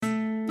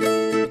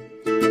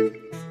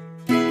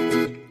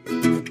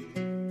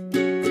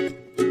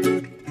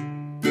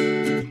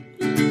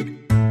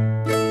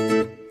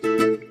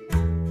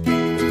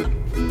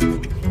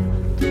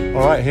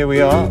Right, here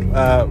we are.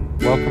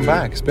 Welcome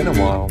back. It's been a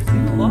while. It's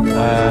been a long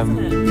time,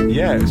 hasn't it?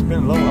 Yeah, it's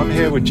been long. I'm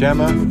here with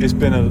Gemma. It's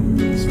been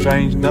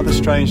another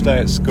strange day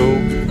at school.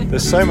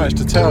 There's so much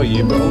to tell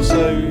you, but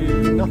also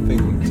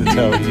nothing to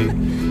tell you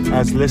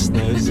as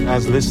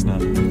listener.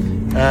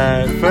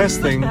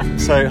 First thing,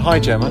 so hi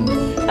Gemma.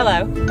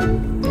 Hello.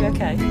 You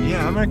okay?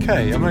 Yeah, I'm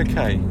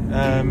okay.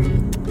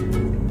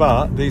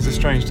 But these are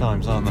strange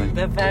times, aren't they?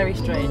 They're very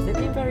strange. They've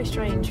been very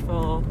strange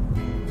for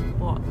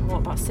what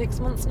about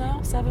 6 months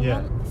now? 7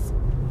 months?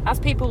 As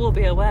people will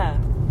be aware.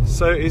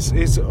 So it's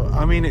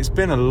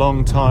been a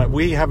long time.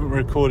 We haven't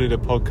recorded a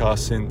podcast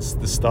since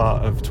the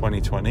start of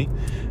 2020.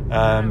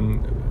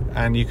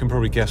 And you can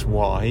probably guess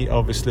why.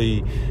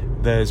 Obviously,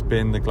 there's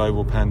been the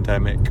global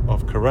pandemic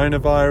of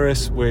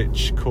coronavirus,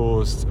 which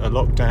caused a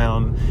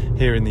lockdown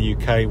here in the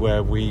UK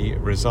where we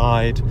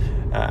reside,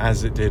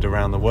 as it did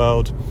around the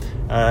world.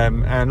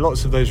 And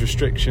lots of those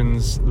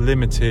restrictions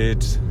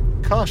limited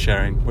car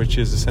sharing, which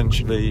is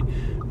essentially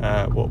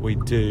what we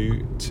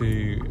do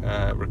to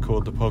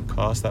record the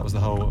podcast. That was the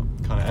whole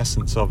kind of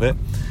essence of it.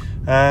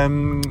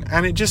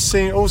 And it just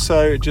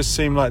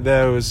seemed like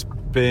there was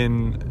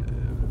been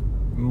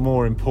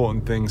more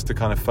important things to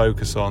kind of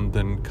focus on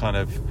than kind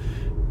of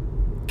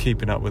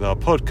keeping up with our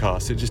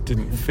podcast. It just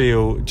didn't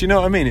feel, do you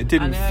know what I mean? It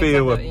didn't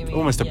feel exactly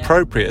almost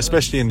appropriate,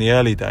 especially in the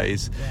early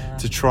days,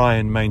 to try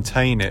and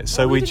maintain it.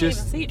 So we didn't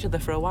even see each other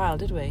for a while,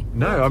 did we?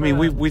 No, I mean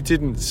we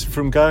didn't,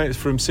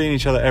 from seeing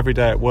each other every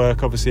day at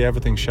work. Obviously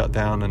everything shut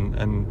down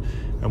and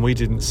we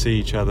didn't see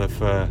each other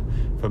for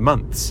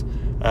months.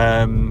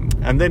 And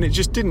then it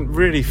just didn't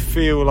really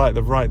feel like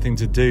the right thing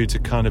to do, to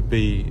kind of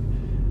be,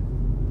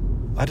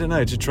 I don't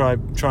know, to try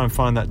and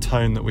find that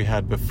tone that we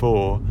had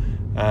before,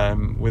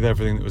 with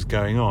everything that was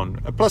going on.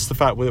 Plus the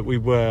fact that we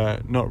were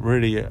not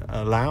really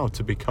allowed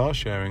to be car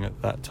sharing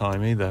at that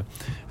time either.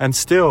 And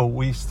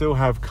we still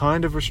have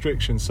kind of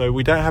restrictions. So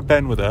we don't have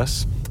Ben with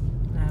us.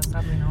 No,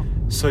 sadly not.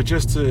 So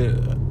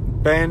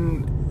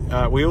Ben,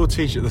 we all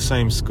teach at the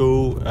same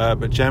school,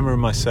 but Gemma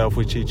and myself,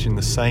 we teach in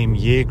the same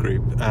year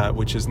group,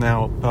 which is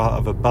now part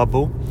of a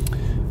bubble.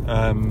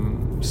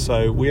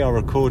 So we are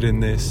recording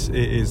this, it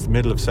is the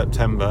middle of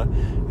September,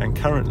 and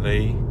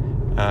currently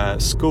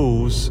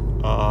schools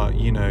are,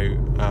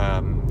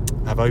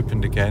 have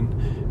opened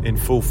again in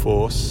full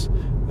force,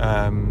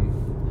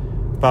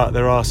 but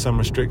there are some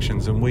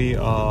restrictions, and we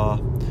are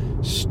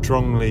is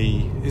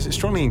it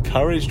strongly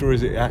encouraged, or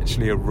is it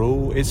actually a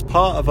rule? It's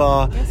part of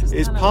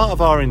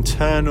our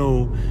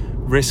internal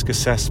risk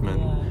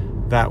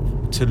assessment, that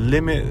to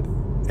limit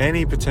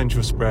any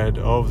potential spread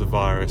of the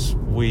virus,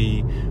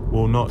 we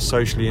will not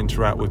socially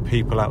interact with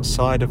people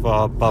outside of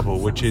our bubble,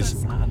 which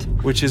is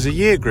a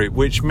year group,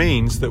 which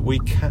means that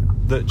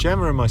that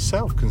Gemma and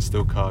myself can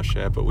still car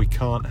share, but we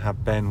can't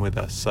have Ben with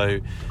us.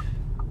 So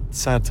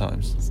sad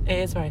times. It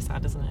is very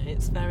sad, isn't it?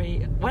 It's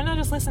very. When I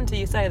just listened to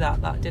you say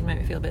that did make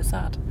me feel a bit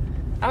sad.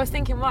 I was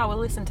thinking, wow, we'll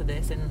listen to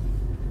this in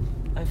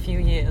a few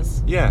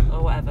years,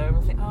 or whatever, and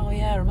we'll think, oh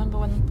yeah, remember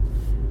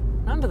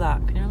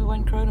that? Can you remember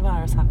when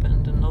coronavirus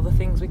happened and all the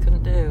things we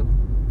couldn't do?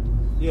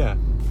 Yeah,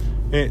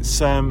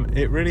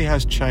 it really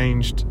has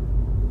changed.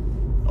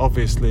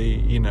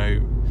 Obviously,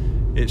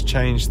 it's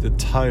changed the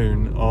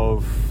tone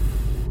of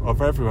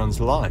everyone's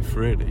life,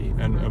 really,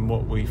 and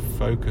what we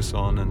focus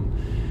on and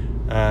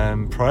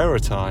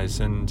prioritise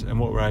and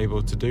what we're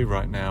able to do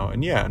right now.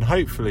 And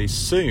hopefully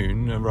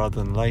soon,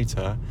 rather than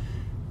later,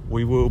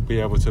 we will be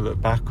able to look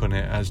back on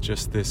it as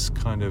just this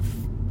kind of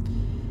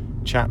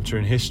chapter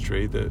in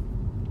history that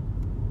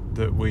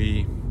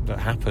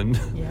happened.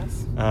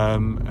 Yes.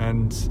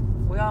 And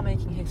we are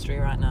making history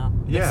right now.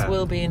 Yeah. This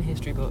will be in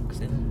history books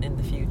in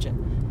the future.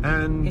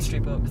 And history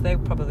books, they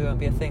probably won't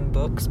be a thing,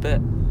 books,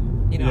 but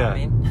you know what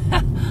I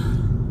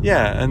mean.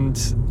 Yeah, and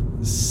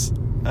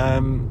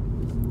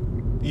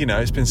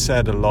it's been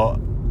said a lot,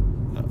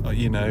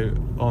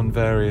 on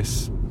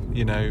various,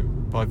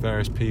 by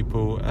various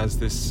people, as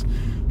this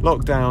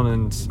lockdown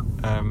and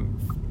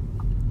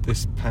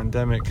this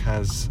pandemic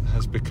has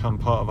become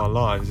part of our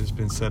lives. It's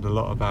been said a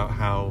lot about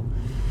how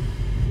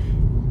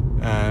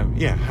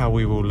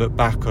we will look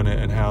back on it,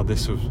 and how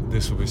this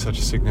will be such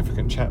a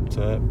significant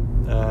chapter.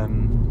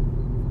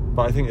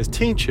 But I think as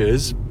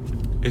teachers,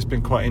 it's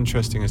been quite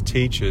interesting as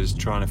teachers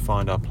trying to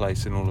find our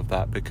place in all of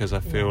that, because I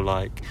feel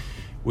like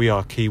we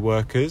are key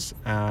workers,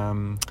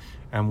 and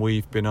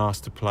we've been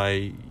asked to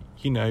play,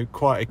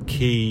 quite a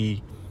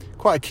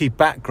key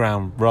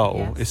background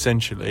role,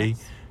 essentially.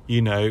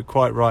 Yes.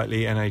 Quite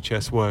rightly,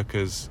 NHS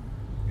workers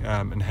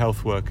and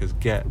health workers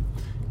get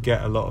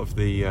a lot of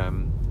the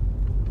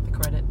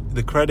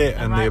credit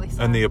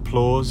and the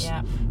applause,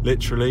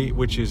 literally,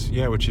 which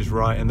is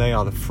right, and they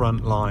are the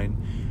front line.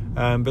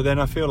 But then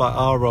I feel like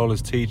our role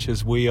as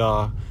teachers, we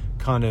are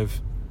kind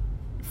of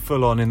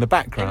full on in the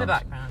background.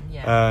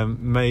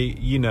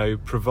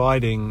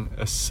 Providing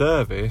a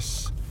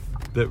service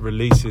that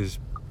releases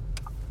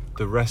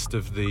the rest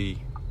of the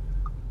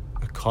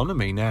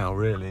economy now,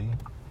 really,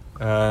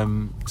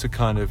 to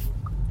kind of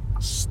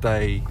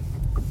stay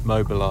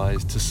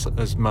mobilised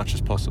as much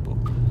as possible.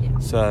 Yeah.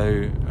 So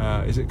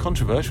is it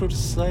controversial to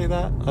say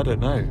that? I don't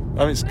know.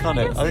 I mean, it's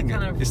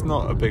it's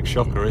not a big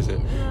shocker, is it?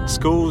 Yeah.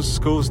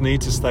 Schools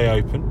need to stay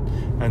open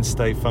and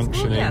stay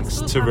functioning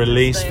to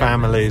release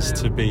families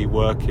to be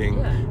working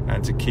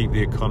and to keep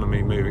the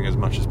economy moving as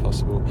much as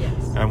possible.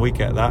 Yes. And we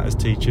get that as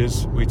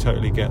teachers. We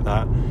totally get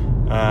that.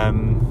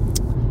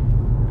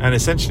 And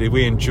essentially,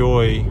 we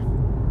enjoy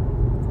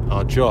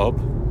our job.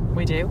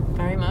 We do,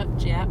 very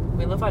much, yeah.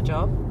 We love our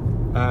job.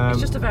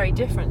 It's just a very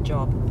different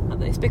job.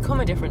 It's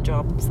become a different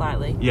job,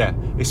 slightly. Yeah,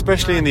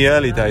 especially in the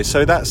early days.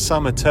 So that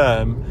summer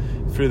term,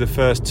 through the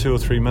first 2 or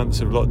 3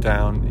 months of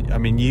lockdown, I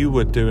mean, you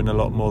were doing a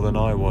lot more than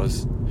I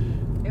was,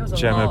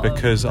 Gemma,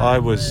 because I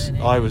was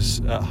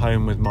at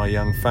home with my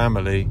young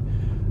family.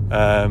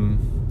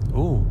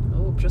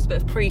 Just a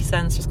bit of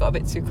pre-sense, just got a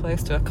bit too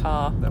close to a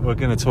car. We're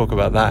going to talk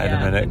about that in a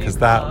minute, because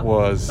that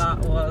was...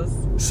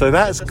 So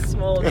that's... a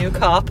small new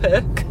car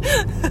perk.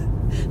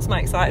 It's my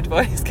excited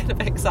voice, getting a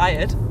bit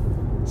excited.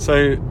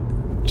 So,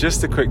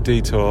 just a quick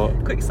detour.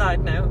 Quick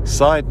side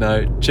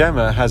note.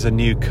 Gemma has a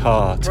new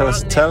car. Tell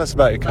us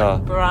about your car.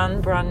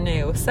 Brand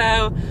new.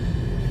 So,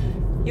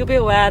 you'll be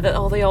aware that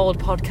all the old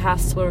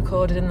podcasts were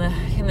recorded in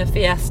the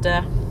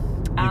Fiesta.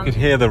 You could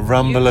hear the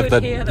rumble of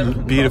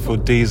the beautiful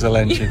diesel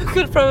engine. You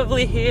could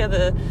probably hear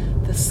the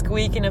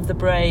squeaking of the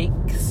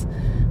brakes.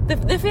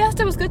 The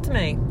Fiesta was good to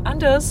me,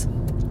 and us.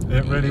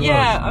 It really was.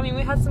 Yeah, I mean,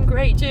 we had some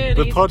great journeys.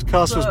 The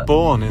podcast was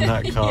born in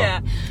that car.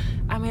 Yeah.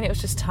 I mean, it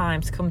was just time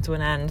to come to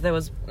an end. There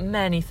was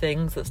many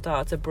things that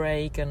started to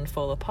break and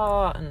fall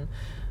apart and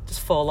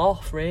just fall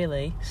off,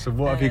 really. So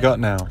what have you got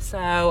now?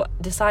 So,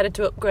 decided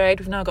to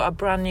upgrade. We've now got a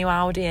brand new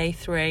Audi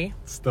A3.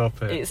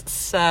 Stop it. It's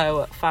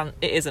so fun.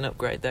 It is an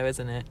upgrade, though,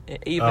 isn't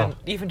it?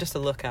 Even just to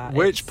look at.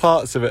 Which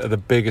parts of it are the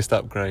biggest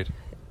upgrade?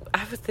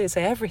 I would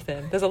say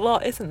everything. There's a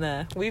lot, isn't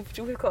there? We've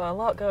got a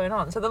lot going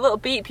on. So the little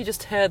beep you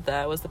just heard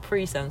there was the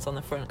pre-sense on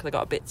the front, because I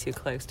got a bit too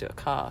close to a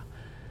car.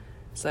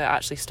 So it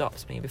actually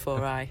stopped me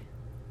before I...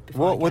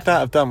 What would that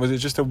have done? Was it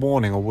just a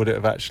warning, or would it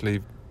have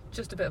actually...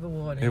 Just a bit of a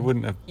warning. It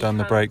wouldn't have done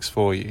the brakes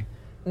for you?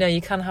 No,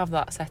 you can have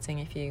that setting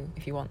if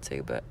you want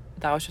to, but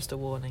that was just a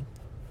warning.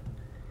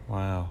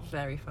 Wow.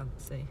 Very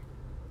fancy.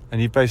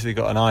 And you've basically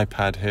got an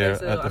iPad here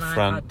at the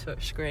front. An iPad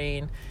touch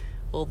screen.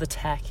 All the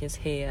tech is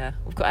here.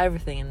 We've got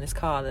everything in this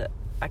car that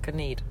I could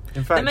need.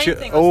 In fact,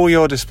 all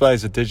your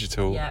displays are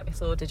digital. Yeah,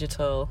 it's all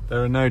digital.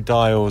 There are no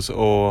dials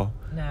or...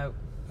 No,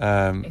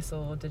 it's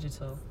all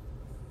digital.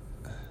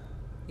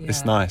 Yeah,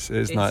 it's nice.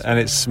 It's nice, and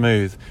it's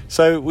smooth.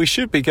 So we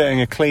should be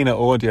getting a cleaner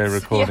audio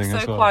recording as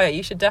well. So quiet.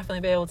 You should definitely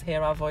be able to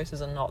hear our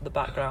voices and not the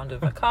background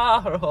of a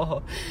car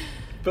or...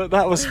 But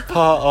that was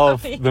part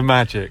of the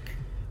magic.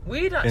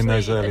 We'd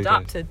actually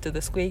adapted to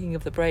the squeaking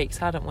of the brakes,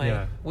 hadn't we?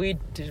 Yeah. We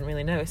didn't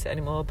really notice it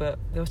anymore, but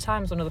there were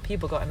times when other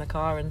people got in the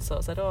car and sort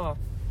of said, "Oh,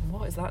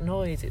 what is that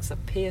noise? It's a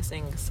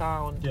piercing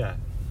sound." Yeah.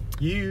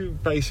 You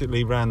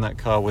basically ran that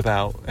car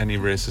without any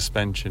rear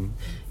suspension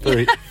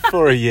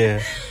for a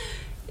year.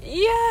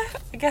 Yeah,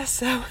 I guess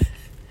so.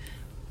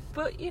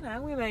 But, we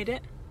made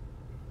it.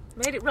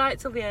 Made it right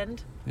till the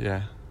end.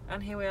 Yeah.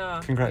 And here we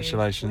are.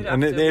 Congratulations.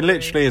 And it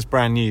literally is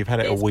brand new. You've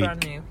had it a week. It's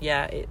brand new.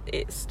 Yeah,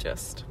 it's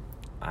just...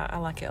 I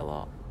like it a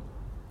lot.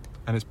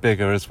 And it's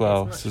bigger as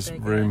well. It's just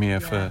roomier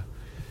for...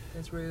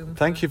 There's room.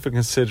 Thank you for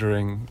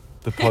considering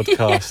the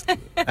podcast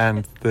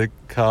and the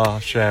car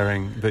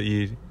sharing that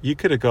you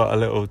could have got a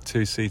little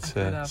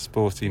 2-seater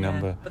sporty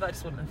number. But that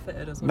just wouldn't have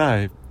fitted as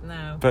well.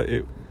 No. But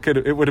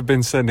it would have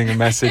been sending a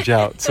message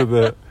out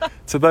to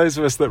those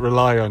of us that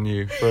rely on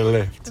you for a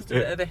lift. Just a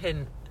bit of a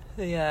hint.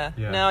 Yeah.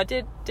 No, I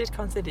did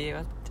consider you.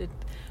 I did.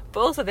 But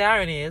also the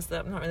irony is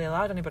that I'm not really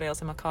allowed anybody else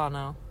in my car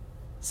now.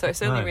 So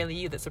it's only really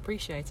you that's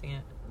appreciating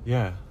it.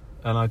 Yeah,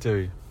 and I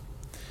do.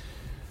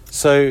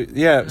 So,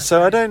 yeah,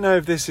 so I don't know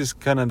if this is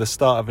kind of the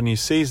start of a new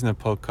season of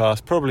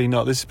podcast. Probably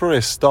not. This is probably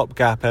a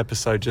stopgap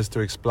episode just to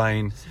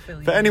explain.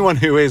 For anyone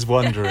who is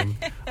wondering,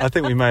 I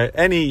think we may...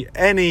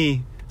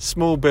 Any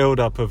small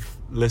build-up of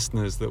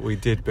listeners that we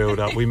did build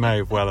up, we may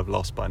have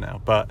lost by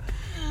now. But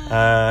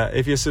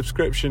if your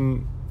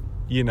subscription,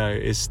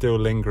 is still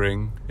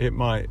lingering, it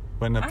might...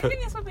 I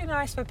think this would be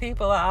nice for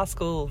people at our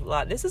school.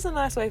 Like, this is a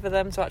nice way for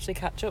them to actually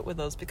catch up with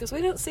us, because we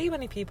don't see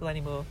many people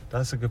anymore.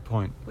 That's a good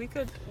point. We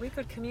could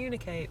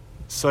communicate.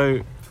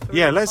 So,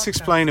 let's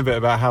explain a bit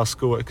about how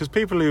school... Because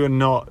people who are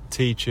not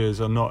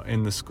teachers or not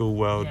in the school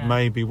world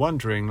may be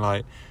wondering,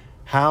 like,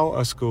 how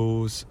are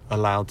schools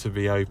allowed to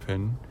be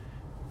open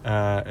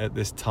at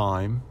this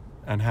time,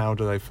 and how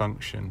do they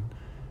function?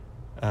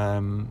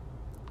 When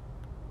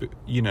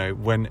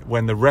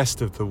the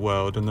rest of the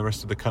world and the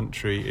rest of the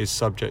country is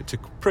subject to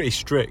pretty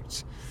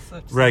strict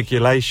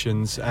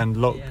regulations and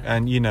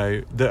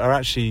that are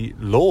actually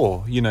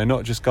law,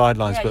 not just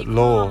guidelines but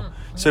law.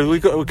 So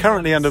we're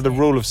currently under the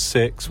rule of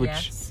 6,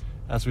 which,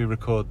 as we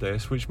record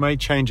this, which may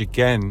change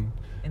again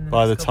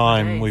by the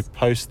time we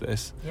post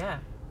this. Yeah.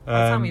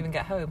 By the time we even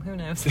get home, who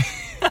knows?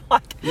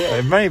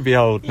 It may be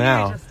old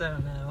now. You just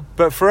don't know.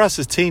 But for us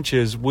as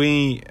teachers,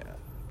 we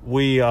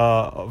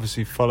are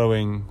obviously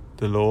following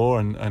the law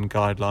and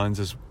guidelines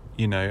as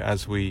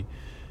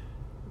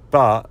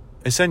But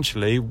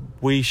essentially,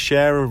 we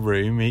share a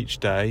room each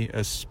day,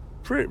 a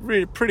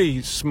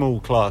pretty small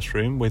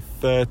classroom with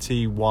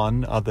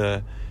 31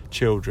 other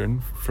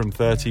children from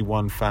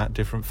 31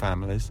 different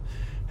families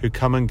who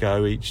come and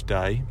go each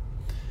day.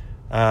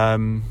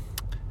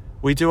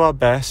 We do our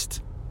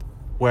best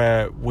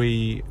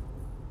to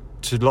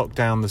lock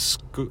down the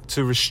school,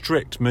 to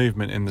restrict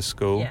movement in the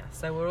school. Yeah,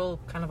 so we're all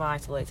kind of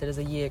isolated as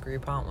a year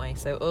group, aren't we?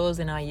 So us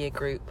in our year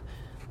group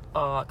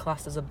are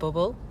classed as a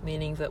bubble,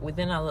 meaning that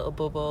within our little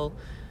bubble,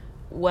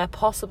 where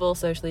possible,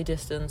 socially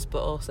distanced,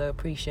 but also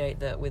appreciate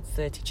that with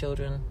 30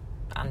 children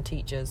and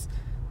teacher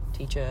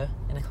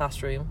in a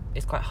classroom,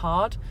 it's quite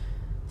hard.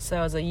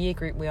 So as a year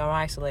group, we are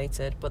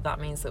isolated, but that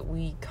means that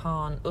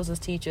us as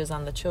teachers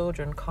and the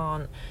children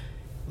can't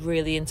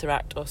really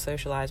interact or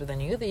socialise with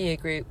any other year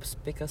groups,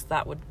 because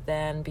that would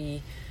then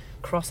be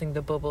crossing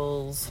the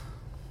bubbles.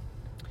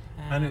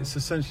 And it's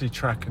essentially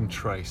track and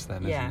trace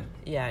then, isn't it?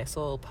 Yeah, it's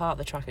all part of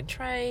the track and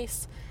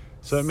trace.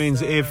 So it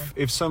means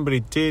if somebody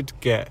did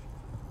get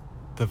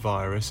the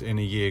virus in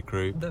a year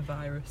group... The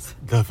virus.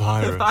 The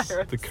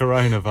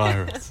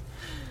coronavirus.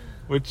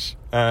 Which,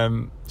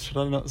 should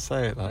I not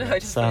say it like that? No,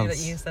 just sounds that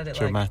you said it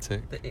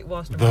dramatic. Like it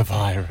was dramatic. The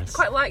virus. I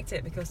quite liked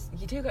it, because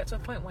you do get to a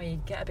point where you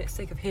get a bit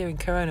sick of hearing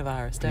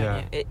coronavirus,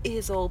 don't you? It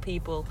is all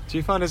people. Do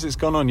you find as it's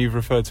gone on, you've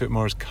referred to it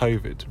more as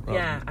COVID?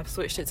 I've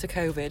switched it to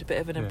COVID, a bit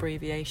of an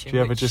abbreviation. Do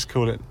you ever just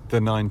call it the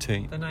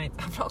 19? The 19.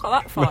 I've not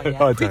got that far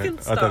yet. I don't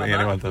think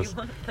anyone does.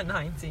 The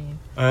 19.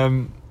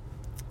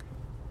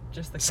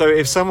 So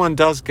if someone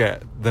does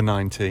get the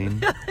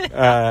 19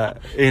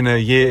 in a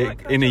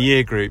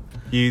year group,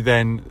 you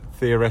then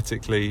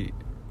theoretically,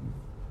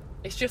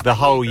 it's just the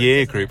whole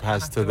year group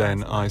has to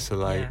then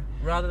isolate,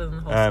 rather than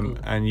the whole school.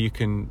 And you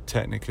can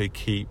technically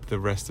keep the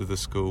rest of the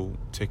school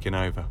ticking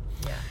over.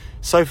 Yeah.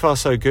 So far,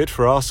 so good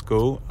for our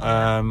school.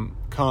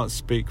 Can't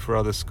speak for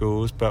other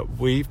schools, but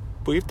we've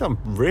done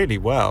really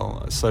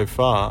well so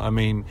far. I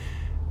mean,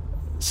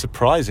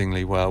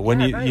 surprisingly well. When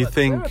you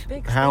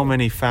think how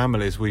many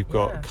families we've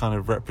got kind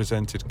of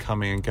represented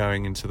coming and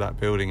going into that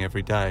building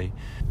every day.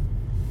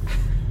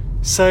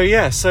 So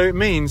it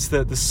means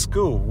that the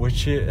school,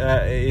 which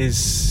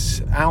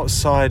is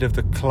outside of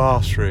the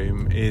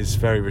classroom, is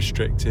very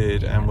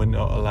restricted, and we're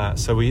not allowed.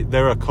 So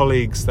there are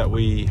colleagues that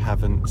we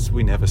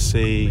never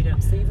see. We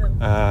don't see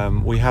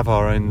them. We have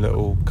our own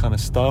little kind of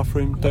staff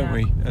room, don't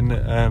we?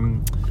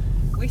 And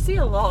we see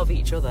a lot of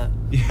each other.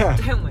 Yeah.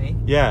 Don't we?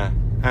 Yeah.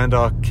 And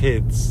our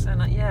kids.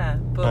 And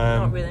but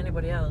not really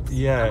anybody else.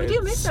 Yeah. And we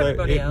do miss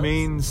everybody else. It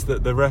means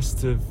that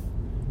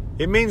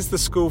it means the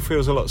school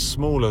feels a lot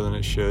smaller than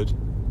it should.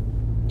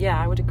 Yeah,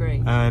 I would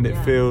agree. And it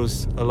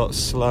feels a lot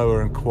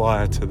slower and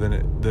quieter than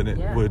it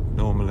would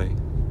normally.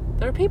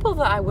 There are people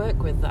that I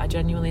work with that I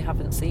genuinely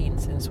haven't seen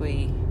since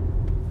we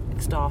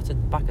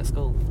started back at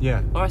school.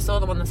 Yeah. Or I saw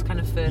them on this kind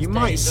of first You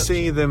might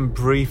see them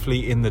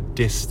briefly in the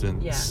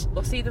distance. Yeah.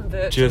 Or see them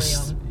virtually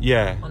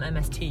on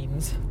MS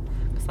Teams.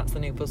 Because that's the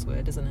new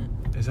buzzword, isn't it?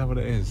 Is that what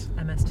it is?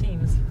 MS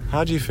Teams.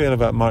 How do you feel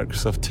about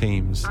Microsoft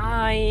Teams?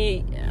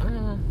 I'm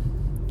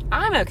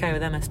okay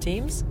with MS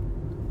Teams.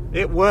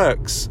 It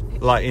works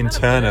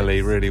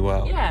internally really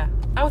well. Yeah.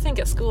 I would think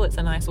at school it's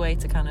a nice way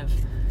to kind of,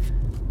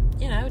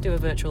 do a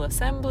virtual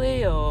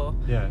assembly or...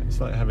 Yeah,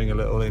 it's like having a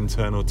little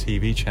internal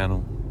TV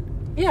channel.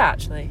 Yeah,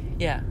 actually.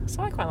 Yeah.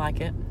 So I quite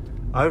like it.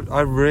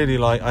 I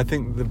really I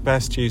think the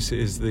best use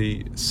is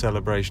the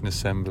celebration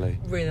assembly.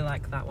 Really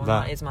like that one.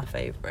 That is my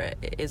favourite.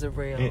 It is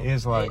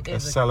a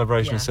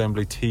celebration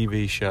assembly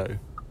TV show.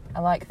 I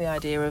like the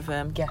idea of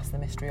guess the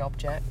mystery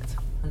object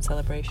and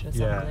celebration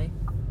assembly. Yeah.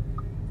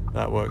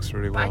 That works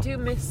really well. But I do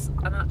miss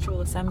an actual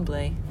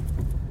assembly.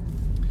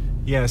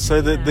 Yeah, so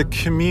the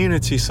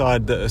community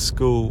side that a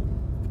school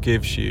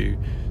gives you,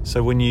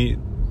 so when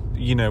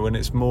when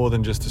it's more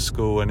than just a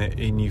school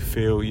and you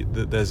feel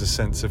that there's a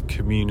sense of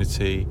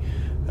community,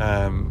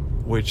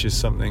 which is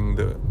something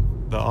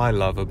that I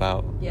love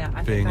about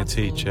being a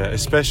teacher,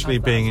 especially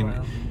being in...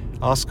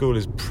 Our school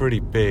is pretty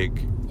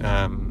big,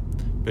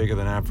 bigger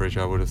than average,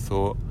 I would have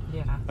thought.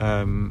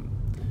 Yeah.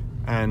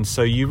 And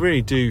so you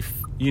really do...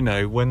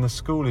 when the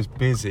school is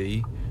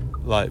busy,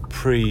 like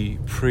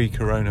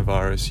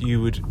pre-coronavirus,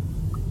 you would,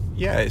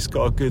 it's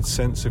got a good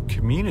sense of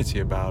community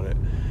about it.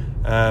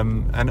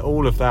 And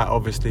all of that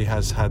obviously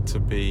has had to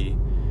be,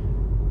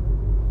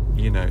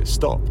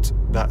 stopped,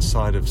 that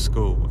side of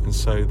school. And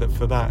so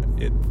for that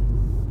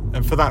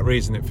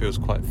reason, it feels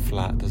quite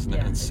flat, doesn't it?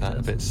 Yeah, and sad,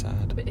 a bit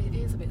sad. But it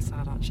is a bit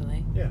sad,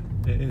 actually. Yeah,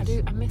 it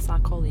is. I miss our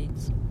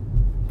colleagues.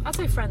 I'd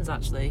say friends,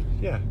 actually.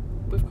 Yeah.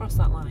 We've crossed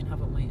that line,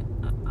 haven't we,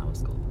 at our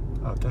school?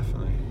 Oh,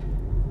 definitely.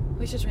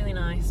 Which is really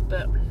nice,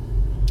 but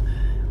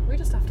we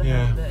just have to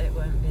hope that it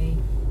won't be.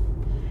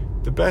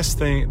 The best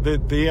thing,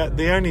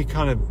 the only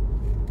kind of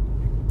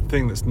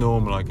thing that's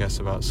normal, I guess,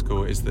 about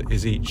school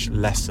is each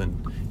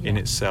lesson in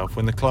itself.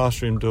 When the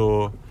classroom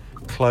door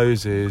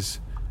closes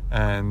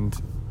and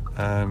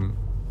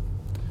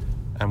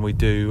we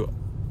do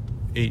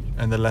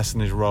and the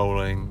lesson is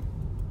rolling.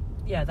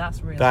 Yeah,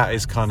 that's really. That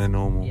is kind of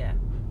normal. Yeah.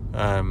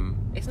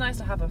 It's nice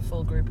to have a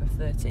full group of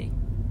 30.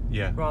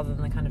 Yeah. Rather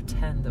than the kind of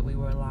 10 that we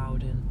were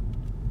allowed in,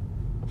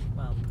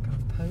 well, kind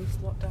of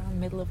post-lockdown,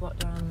 middle of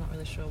lockdown. I'm not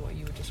really sure what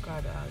you would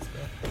describe it as.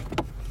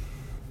 But...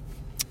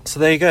 So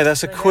there you go.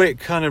 That's a quick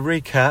kind of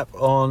recap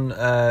on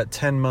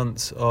 10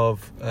 months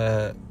of...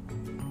 the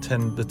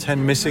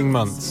 10 missing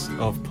months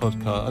of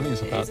podcast. I think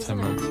it's about 10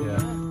 months,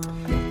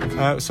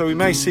 yeah. So we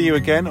may see you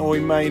again, or we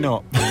may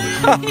not.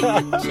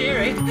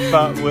 Cheery.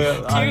 But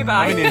Cheery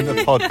bye. I'm in the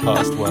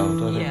podcast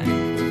world. I don't know.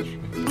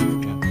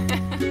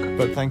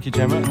 But thank you,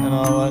 Gemma, and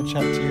I'll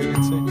chat to you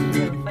again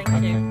soon.